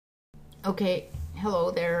Okay,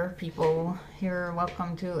 hello there, people. Here,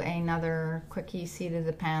 welcome to another quickie seat of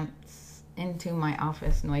the pants into my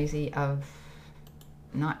office noisy of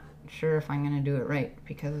not sure if I'm going to do it right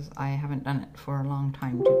because I haven't done it for a long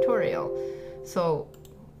time tutorial. So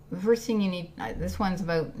the first thing you need, this one's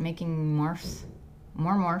about making morphs,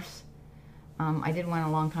 more morphs. I did one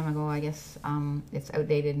a long time ago. I guess it's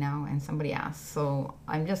outdated now and somebody asked. So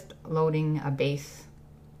I'm just loading a base.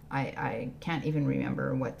 I can't even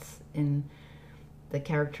remember what's in the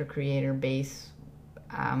character creator base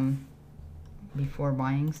before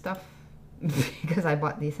buying stuff because I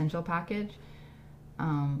bought the essential package.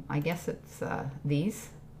 I guess it's these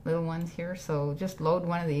little ones here. So just load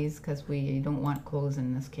one of these because we don't want clothes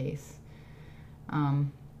in this case. So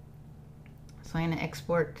I'm going to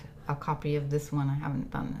export a copy of this one. I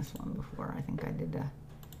haven't done this one before. I think I did a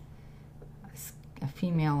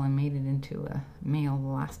female and made it into a male the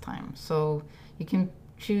last time. So you can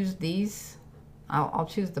choose these. I'll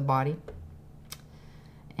choose the body.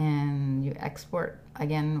 And you export.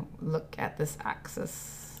 Again, look at this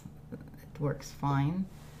axis. It works fine.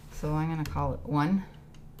 So I'm going to call it 1.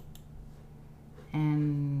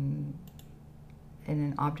 And in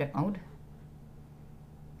an object mode.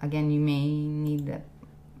 Again, you may need a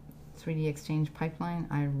 3D Exchange pipeline.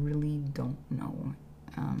 I really don't know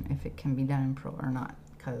if it can be done in Pro or not,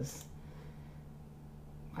 because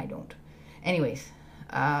I don't. Anyways,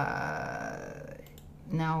 now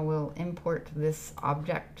we'll import this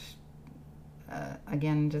object.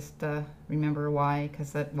 Again, just remember Y,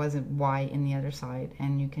 because that wasn't Y in the other side,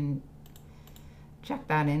 and you can check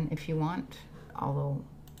that in if you want, although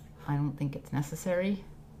I don't think it's necessary.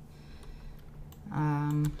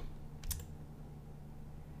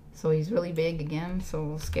 So he's really big again, so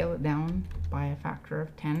we'll scale it down by a factor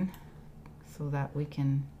of 10 so that we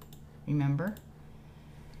can remember.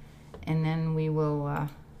 And then we will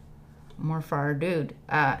morph our dude.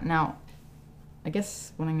 Now, I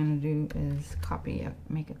guess what I'm going to do is copy,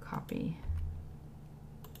 make a copy.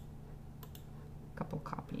 A couple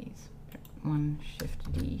copies. One,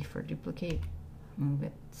 Shift D for duplicate. Move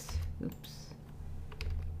it. Oops.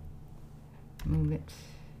 Move it.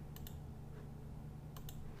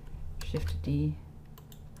 Shift D,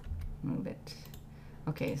 move it.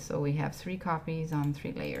 Okay, so we have 3 copies on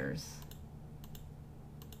 3 layers.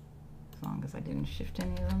 As long as I didn't shift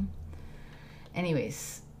any of them.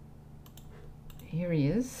 Anyways, here he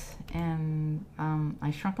is, and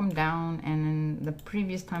I shrunk him down, and in the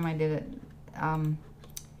previous time I did it,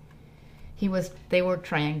 they were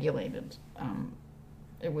triangulated.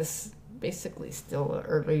 It was basically still an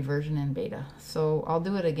early version in beta. So I'll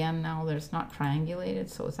do it again now that it's not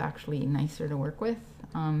triangulated, so it's actually nicer to work with.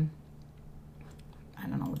 I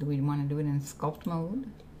don't know, do we want to do it in sculpt mode?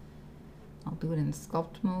 I'll do it in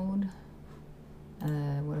sculpt mode.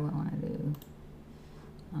 What do I want to do?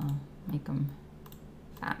 Make them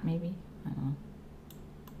fat maybe? I don't know.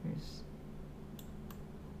 Here's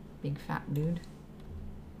big fat dude.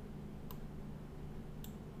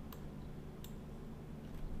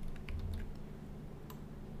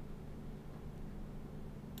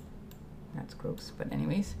 That's gross, but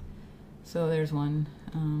anyways, so there's one.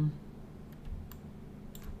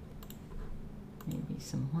 Maybe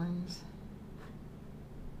some horns.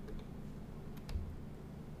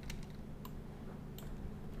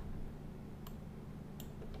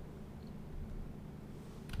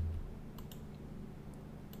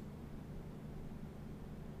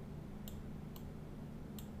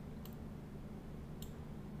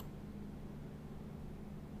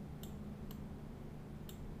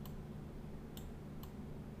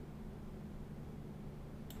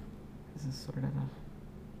 This is sort of a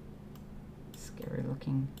scary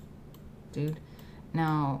looking dude.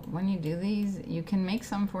 Now, when you do these, you can make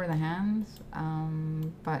some for the hands,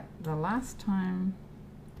 but the last time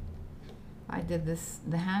I did this,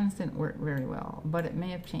 the hands didn't work very well, but it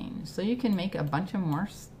may have changed. So you can make a bunch of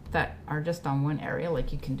morphs that are just on one area,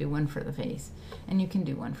 like you can do one for the face, and you can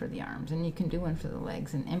do one for the arms, and you can do one for the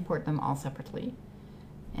legs, and import them all separately,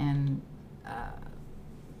 and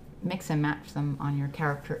mix and match them on your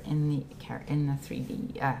character in the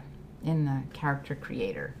 3D in the character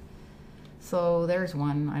creator. So there's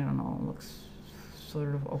one. I don't know. Looks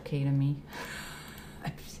sort of okay to me.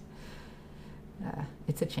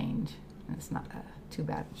 It's a change. It's not too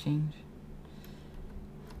bad a change.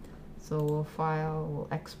 So we'll file. We'll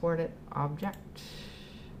export it. Object.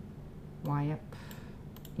 Y up.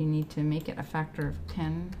 You need to make it a factor of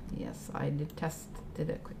 10. Yes, I did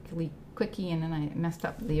it quickie, and then I messed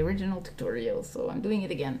up the original tutorial, so I'm doing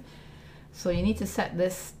it again. So you need to set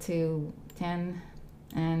this to 10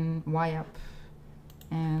 and Y up,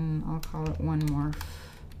 and I'll call it 1 morph.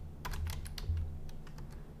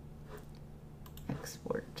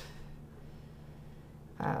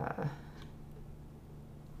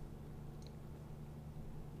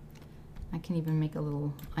 can even make a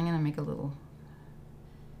little, I'm gonna make a little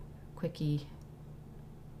quickie,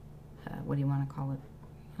 what do you want to call it,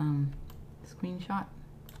 screenshot.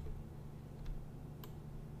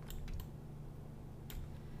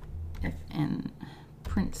 FN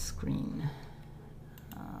print screen.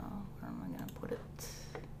 Where am I gonna put it?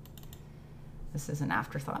 This is an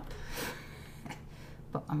afterthought,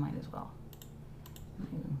 but I might as well.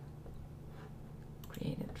 New.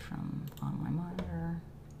 Create it from on my monitor,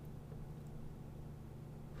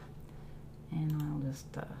 and I'll just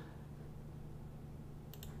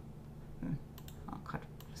I'll cut,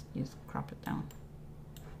 just crop it down.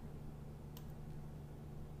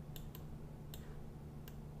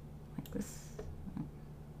 Like this.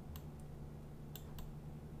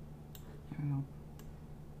 There we go.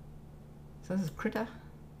 So this is Krita.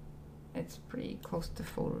 It's pretty close to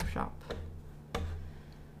Photoshop.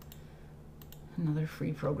 Another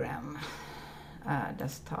free program.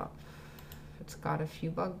 Desktop. It's got a few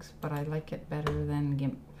bugs, but I like it better than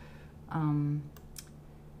GIMP.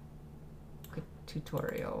 Quick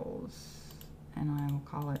tutorials, and I will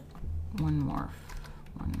call it one morph.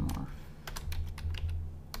 One morph.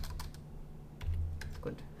 It's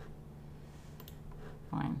good.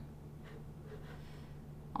 Fine.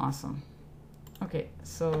 Awesome. Okay,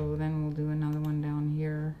 so then we'll do another one down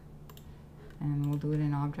here, and we'll do it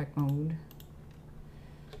in object mode.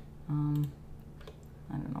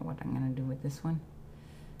 I don't know what I'm gonna do with this one.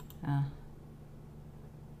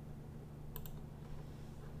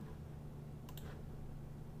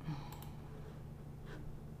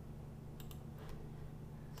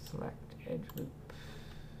 Select edge loop.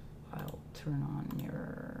 I'll turn on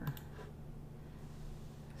mirror,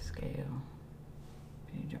 scale,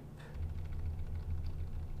 page up.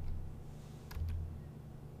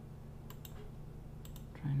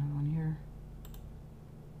 Try another one here.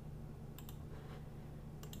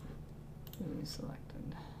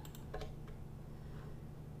 Selected.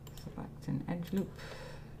 Select an edge loop,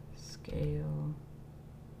 scale.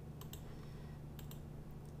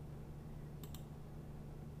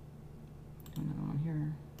 Do another one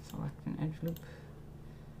here. Select an edge loop,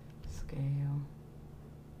 scale.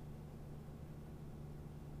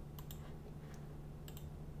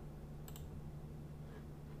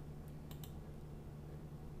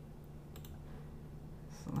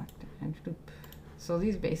 Select an edge loop. So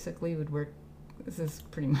these basically would work. This is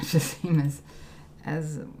pretty much the same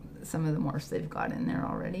as some of the morphs they've got in there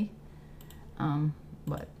already,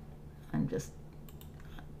 but I'm just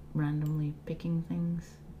randomly picking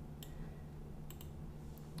things.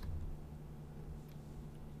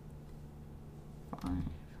 Five,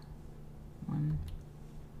 one.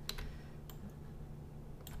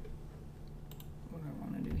 What do I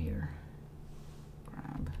want to do here?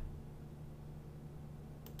 Grab.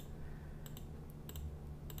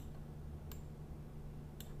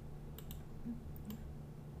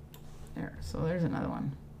 There, so there's another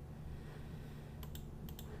one.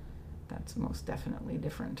 That's most definitely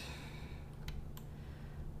different.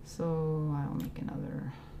 So I'll make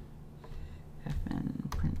another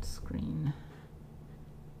FN print screen.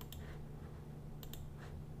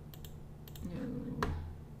 New.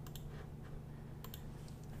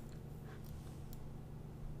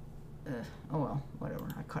 Oh well, whatever.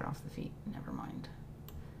 I cut off the feet. Never mind.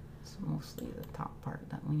 It's mostly the top part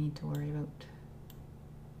that we need to worry about.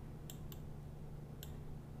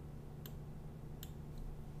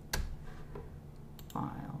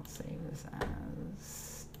 File, save this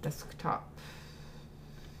as desktop.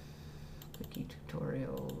 Quickie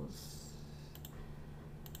tutorials.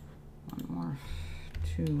 One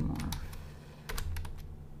morph, two morph.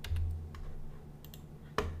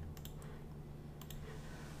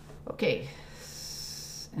 Okay,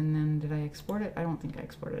 and then did I export it? I don't think I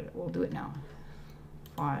exported it. We'll do it now.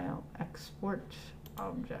 File, export,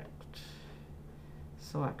 object.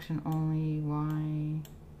 Selection only, Y,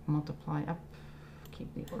 multiply up,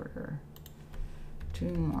 keep the order. Two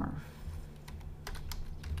morph.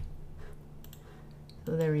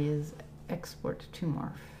 So there he is, export to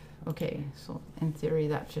morph. Okay, so in theory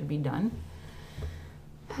that should be done.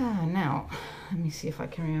 Now, let me see if I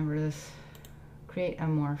can remember this. Create a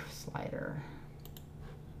morph slider.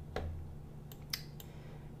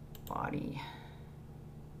 Body.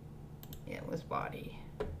 Yeah, it was body.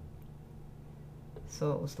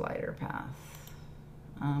 So slider path.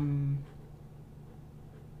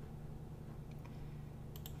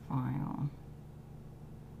 File.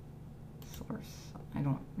 Source. I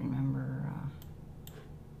don't remember.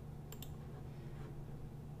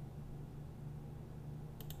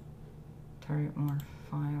 Target morph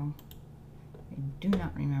file. I do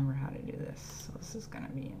not remember how to do this, so this is going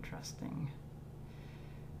to be interesting.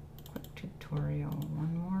 Quick tutorial. tutorial,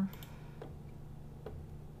 one morph.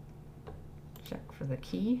 Check for the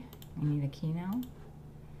key. We need a key now.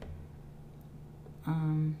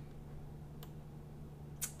 One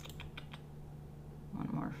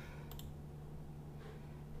morph.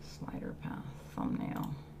 Slider path,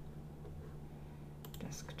 thumbnail,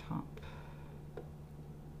 desktop.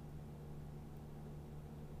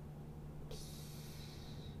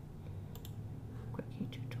 Quickie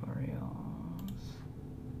tutorials.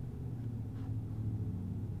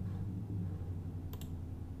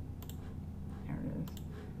 There it is.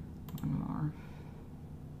 One more.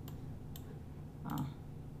 Ah.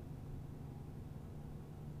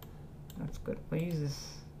 That's good. We'll use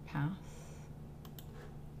this path.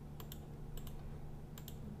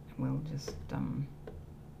 We'll just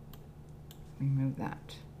remove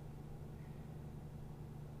that.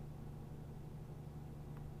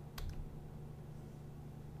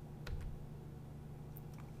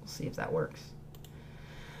 We'll see if that works.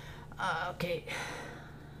 Okay.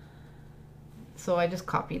 So I just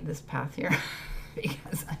copied this path here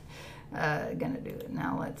because I'm gonna do it.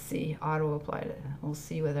 Now let's see, auto applied it. We'll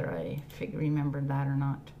see whether I remembered that or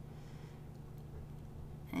not.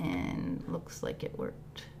 And looks like it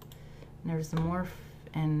worked. And there's the morph,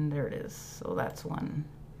 and there it is. So that's one.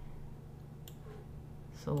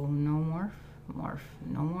 So no morph, morph,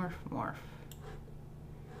 no morph, morph.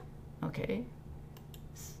 Okay.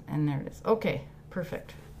 And there it is. Okay,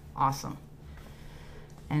 perfect. Awesome.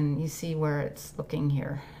 And you see where it's looking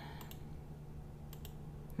here.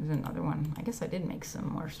 There's another one. I guess I did make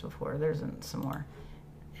some morphs before. There's some more.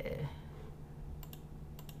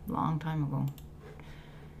 Long time ago.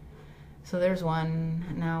 So there's one.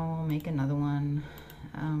 Now I'll make another one.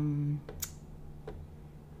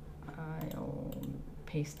 I'll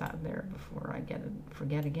paste that there before I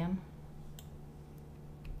forget again.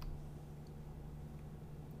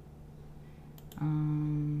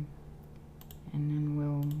 And then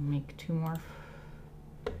we'll make two morph,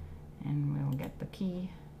 and we'll get the key.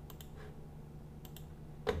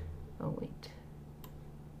 Oh wait,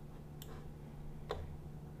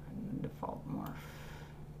 and the default morph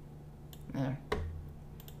there,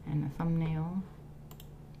 and a thumbnail,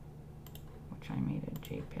 which I made a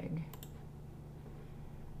JPEG.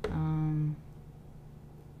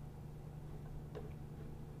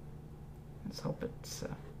 Let's hope it's. I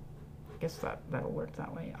guess that'll work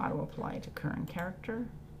that way. Auto apply to current character.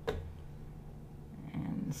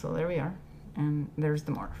 And so there we are. And there's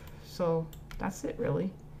the morph. So that's it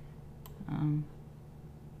really.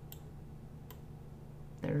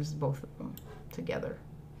 There's both of them together.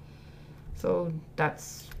 So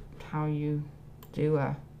that's how you do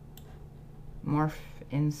a morph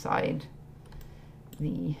inside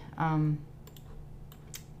the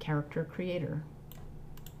character creator.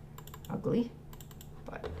 Ugly.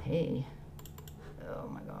 But hey, oh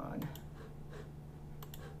my god,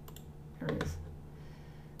 there it is.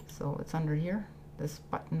 So it's under here, this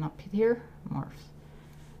button up here, morphs.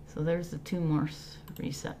 So there's the two morphs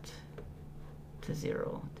reset to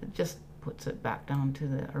 0. It just puts it back down to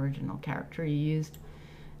the original character you used,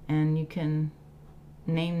 and you can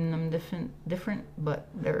name them different, but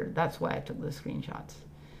that's why I took the screenshots.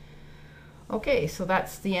 Okay, so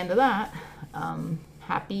that's the end of that.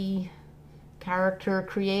 Happy character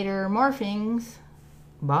creator morphings.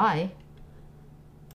 Bye.